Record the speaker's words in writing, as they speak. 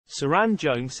Suranne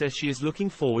Jones says she is looking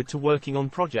forward to working on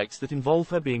projects that involve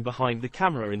her being behind the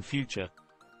camera in future.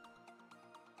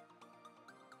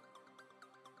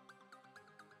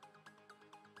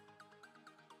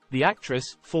 The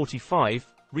actress, 45,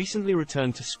 recently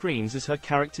returned to screens as her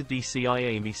character DCI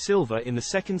Amy Silver in the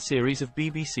second series of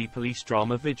BBC police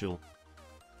drama Vigil.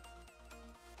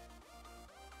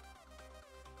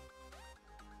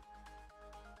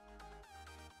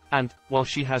 And, while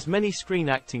she has many screen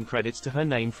acting credits to her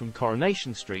name from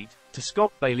Coronation Street, to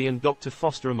Scott Bailey and Dr.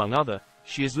 Foster among other,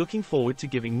 she is looking forward to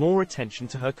giving more attention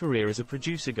to her career as a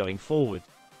producer going forward.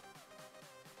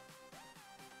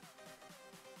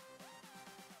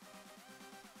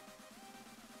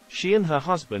 She and her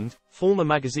husband, former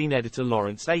magazine editor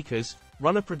Lawrence Akers,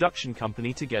 run a production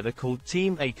company together called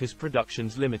Team Akers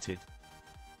Productions Limited.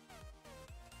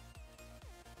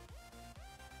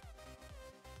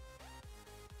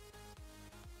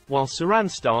 While Suranne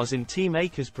stars in Team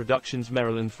Akers Productions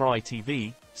Maryland for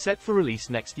ITV, set for release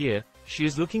next year, she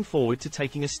is looking forward to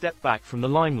taking a step back from the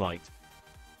limelight.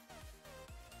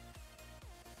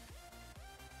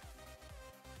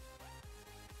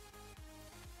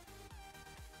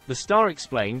 The star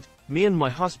explained, "Me and my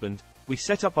husband, we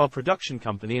set up our production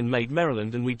company and made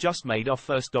Maryland, and we just made our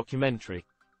first documentary.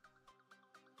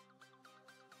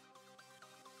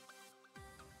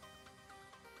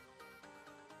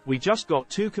 We just got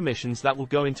 2 commissions that will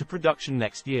go into production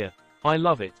next year. I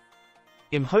love it.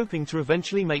 I'm hoping to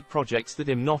eventually make projects that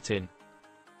I'm not in.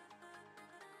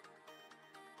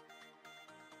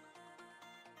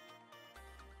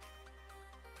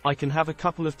 I can have a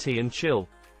couple of tea and chill.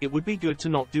 It would be good to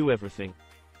not do everything.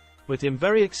 But I'm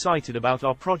very excited about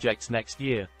our projects next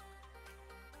year."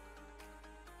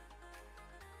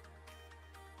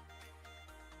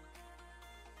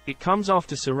 It comes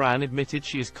after Suranne admitted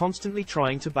she is constantly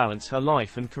trying to balance her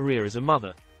life and career as a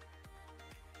mother.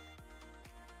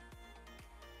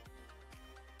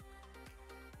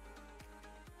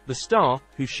 The star,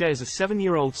 who shares a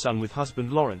 7-year-old son with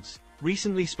husband Lawrence,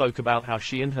 recently spoke about how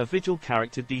she and her Vigil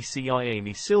character DCI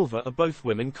Amy Silver are both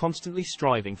women constantly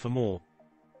striving for more.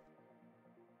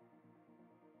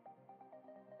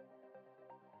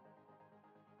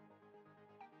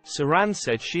 Suranne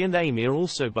said she and Amy are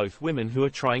also both women who are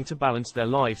trying to balance their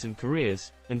lives and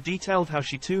careers, and detailed how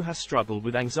she too has struggled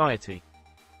with anxiety.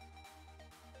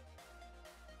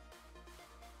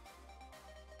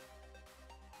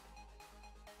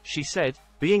 She said,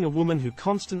 "Being a woman who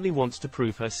constantly wants to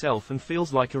prove herself and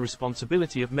feels like a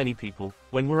responsibility of many people,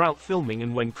 when we're out filming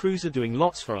and when crews are doing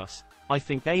lots for us, I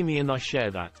think Amy and I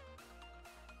share that.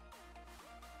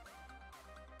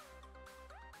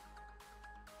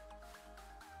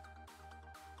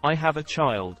 I have a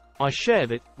child. I share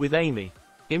that with Amy.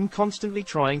 I'm constantly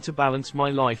trying to balance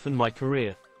my life and my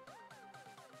career.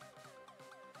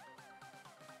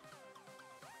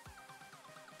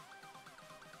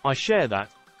 I share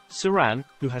that." Suranne,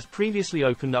 who has previously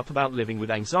opened up about living with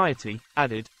anxiety,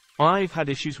 added, "I've had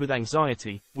issues with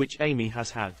anxiety, which Amy has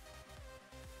had.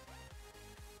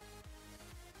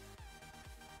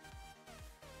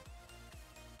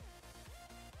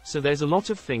 So there's a lot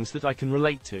of things that I can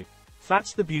relate to.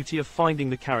 That's the beauty of finding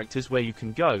the characters where you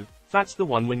can go, that's the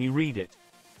one when you read it."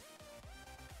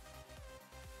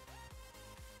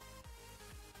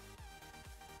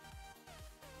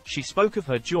 She spoke of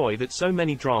her joy that so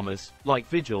many dramas, like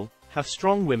Vigil, have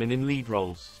strong women in lead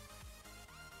roles.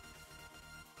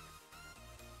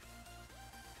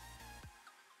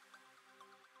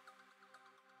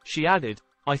 She added,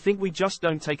 "I think we just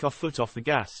don't take our foot off the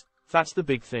gas, that's the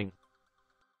big thing.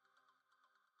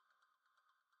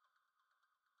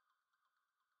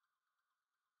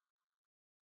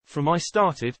 From I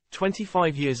started,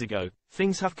 25 years ago,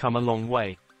 things have come a long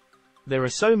way. There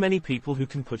are so many people who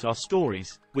can put our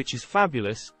stories, which is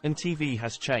fabulous, and TV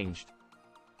has changed.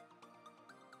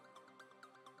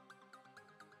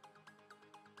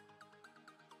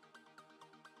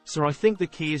 So I think the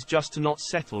key is just to not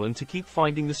settle and to keep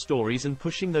finding the stories and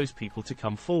pushing those people to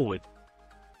come forward."